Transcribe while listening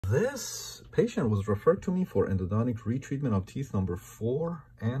This patient was referred to me for endodontic retreatment of teeth number 4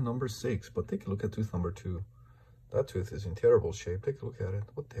 and number 6. But take a look at tooth number 2. That tooth is in terrible shape. Take a look at it.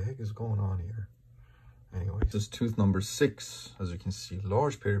 What the heck is going on here? Anyway, this is tooth number 6. As you can see,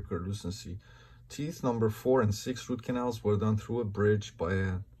 large periapical lucency. Teeth number 4 and 6 root canals were done through a bridge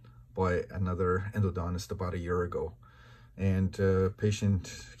by another endodontist about a year ago. And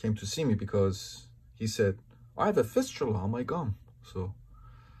patient came to see me because he said, I have a fistula on my gum. So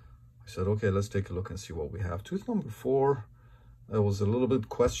I said, okay, let's take a look and see what we have. Tooth number 4, it was a little bit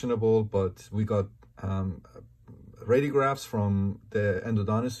questionable, but we got radiographs from the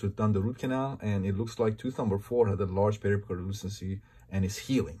endodontist who'd done the root canal, and it looks like tooth number 4 had a large periapical lucency and is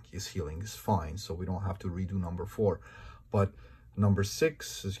healing. It's fine, so we don't have to redo number 4. But number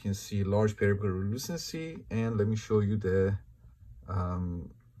 6, as you can see, large periapical lucency, and let me show you the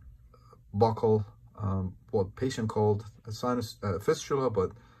buccal, what patient called a sinus fistula,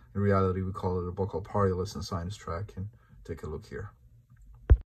 but in reality we call it a buccal parielis and sinus tract. And take a look here.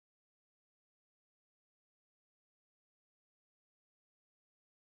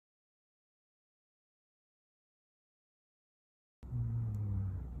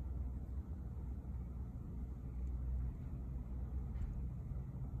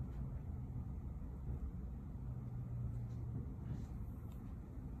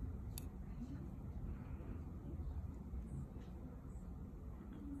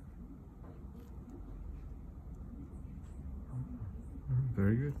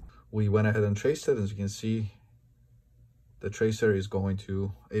 Very good. We went ahead and traced it. As you can see, the tracer is going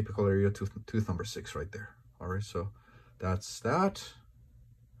to apical area tooth number 6 right there. All right, so that's that.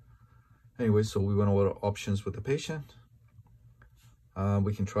 Anyway, so we went over options with the patient.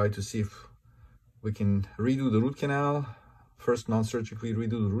 We can try to see if we can redo the root canal. First, non-surgically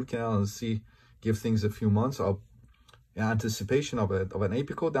redo the root canal and see, give things a few months. In anticipation of an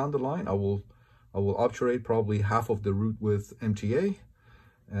apical down the line, I will obturate probably half of the root with MTA.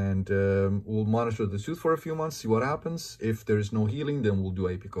 And we'll monitor the tooth for a few months, see what happens. If there's no healing, then we'll do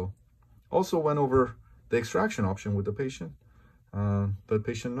apical. Also went over the extraction option with the patient. But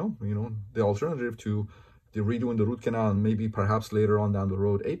patient, no, the alternative to the redoing the root canal and maybe perhaps later on down the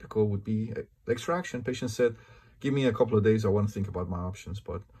road apical would be extraction. Patient said, give me a couple of days, I want to think about my options.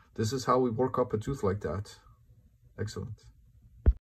 But this is how we work up a tooth like that. Excellent.